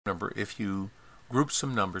number if you group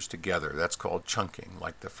some numbers together. That's called chunking,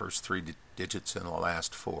 like the first three digits and the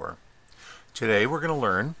last four. Today we're going to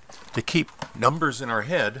learn to keep numbers in our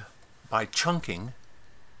head by chunking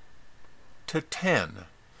to 10.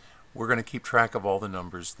 We're going to keep track of all the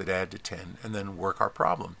numbers that add to 10 and then work our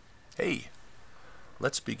problem. Hey,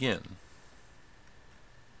 let's begin.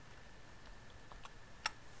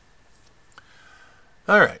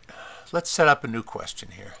 All right, let's set up a new question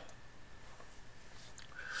here.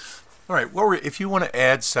 All right, well, if you want to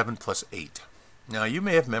add 7 plus 8. Now, you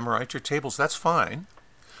may have memorized your tables. That's fine.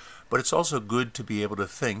 But it's also good to be able to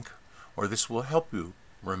think, or this will help you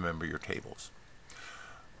remember your tables.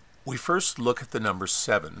 We first look at the number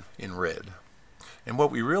 7 in red. And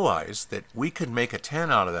what we realize that we could make a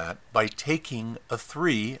 10 out of that by taking a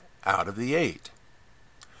 3 out of the 8.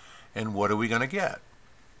 And what are we going to get?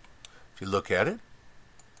 If you look at it,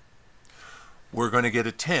 we're going to get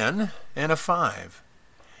a 10 and a 5.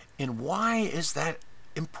 And why is that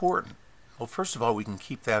important? Well, first of all, we can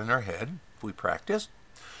keep that in our head if we practice.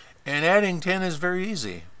 And adding 10 is very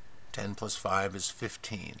easy. 10 plus 5 is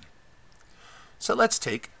 15. So let's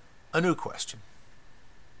take a new question.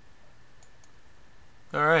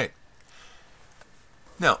 All right.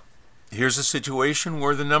 Now, here's a situation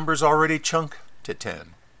where the numbers already chunk to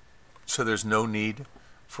 10. So there's no need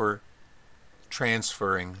for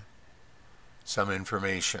transferring some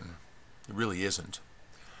information. It really isn't.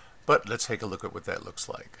 But let's take a look at what that looks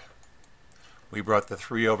like. We brought the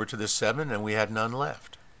 3 over to the 7 and we had none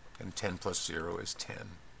left. And 10 plus 0 is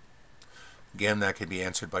 10. Again, that can be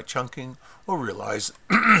answered by chunking or realize,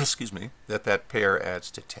 excuse me, that that pair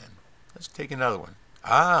adds to 10. Let's take another one.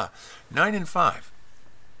 9 and 5.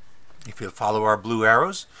 If you follow our blue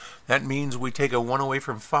arrows, that means we take a 1 away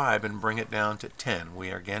from 5 and bring it down to 10.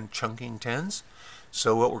 We are again chunking 10s.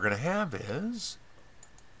 So what we're going to have is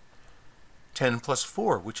 10 plus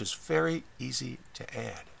 4, which is very easy to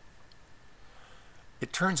add.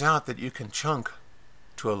 It turns out that you can chunk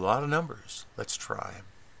to a lot of numbers. Let's try.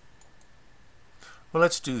 Well,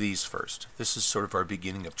 let's do these first. This is sort of our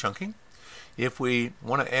beginning of chunking. If we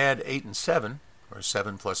want to add 8 and 7, or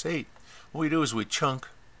 7 plus 8, what we do is we chunk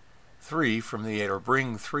 3 from the 8, or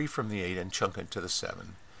bring 3 from the 8 and chunk it to the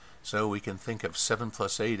 7. So we can think of 7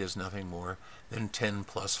 plus 8 as nothing more than 10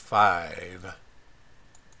 plus 5,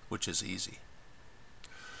 which is easy.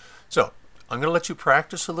 So I'm going to let you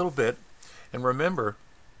practice a little bit, and remember,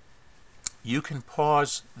 you can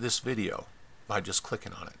pause this video by just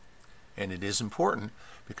clicking on it. And it is important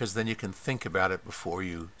because then you can think about it before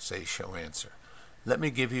you say show answer. Let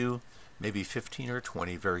me give you maybe 15 or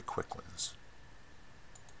 20 very quick ones.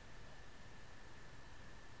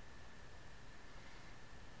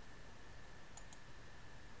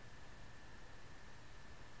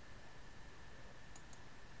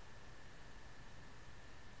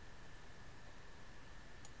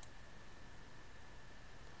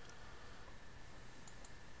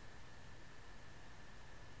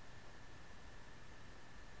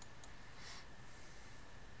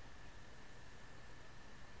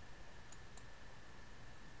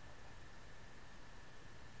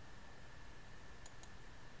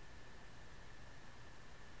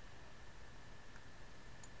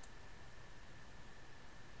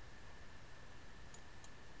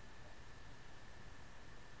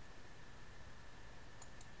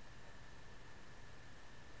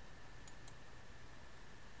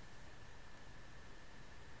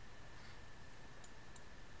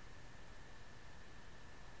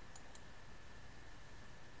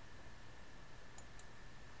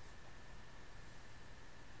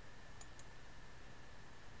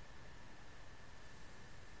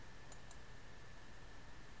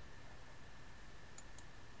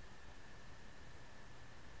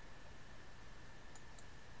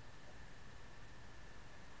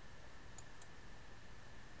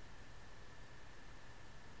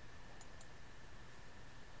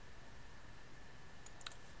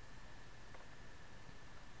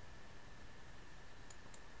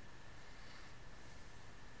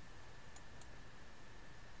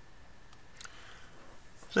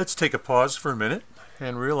 Let's take a pause for a minute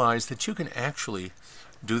and realize that you can actually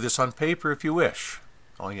do this on paper if you wish.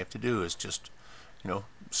 All you have to do is just,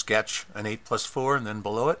 sketch an 8 plus 4 and then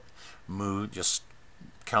below it, just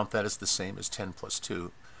count that as the same as 10 plus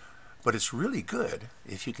 2. But it's really good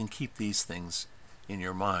if you can keep these things in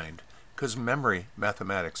your mind, because memory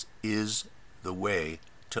mathematics is the way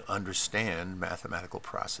to understand mathematical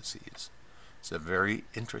processes. It's a very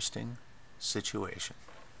interesting situation.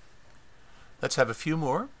 Let's have a few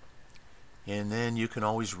more, and then you can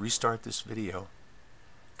always restart this video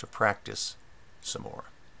to practice some more.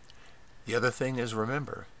 The other thing is,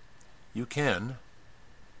 remember, you can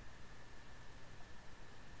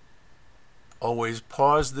always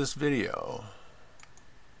pause this video.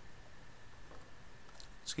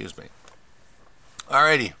 Excuse me.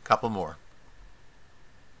 Alrighty, couple more.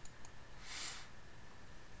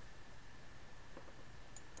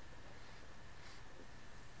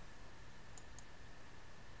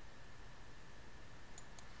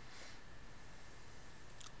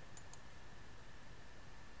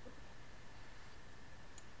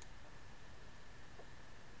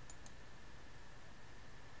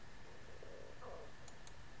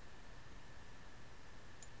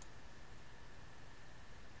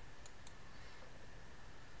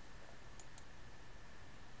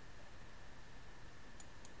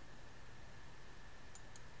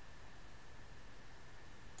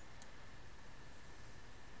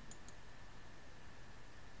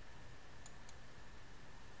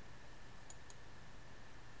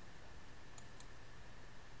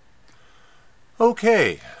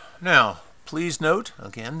 Okay, now please note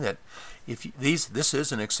again that if you, this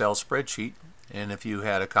is an Excel spreadsheet, and if you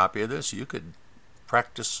had a copy of this, you could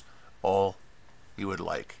practice all you would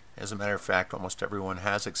like. As a matter of fact, almost everyone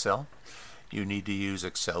has Excel. You need to use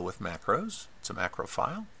Excel with macros. It's a macro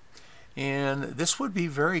file, and this would be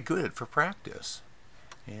very good for practice.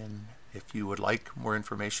 And if you would like more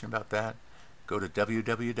information about that, go to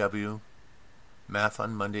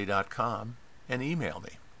www.mathonmonday.com and email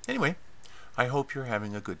me. Anyway, I hope you're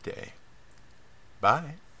having a good day.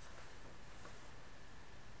 Bye.